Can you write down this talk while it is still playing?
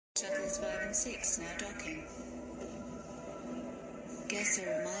Shuttles 5 and 6 now docking. Guests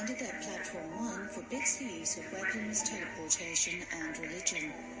are reminded that Platform 1 forbids the use of weapons, teleportation and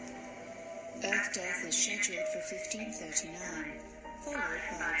religion. Earth Death is scheduled for 15:39, followed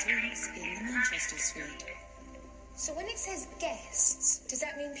by drinks in the Manchester suite. So when it says guests, does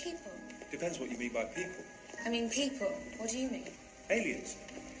that mean people? Depends what you mean by people. I mean people. What do you mean? Aliens.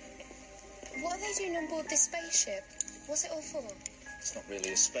 What are they doing on board this spaceship? What's it all for? It's not really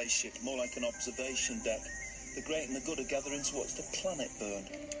a spaceship, more like an observation deck. The great and the good are gathering to watch the planet burn.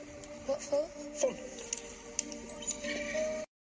 What for? Fun.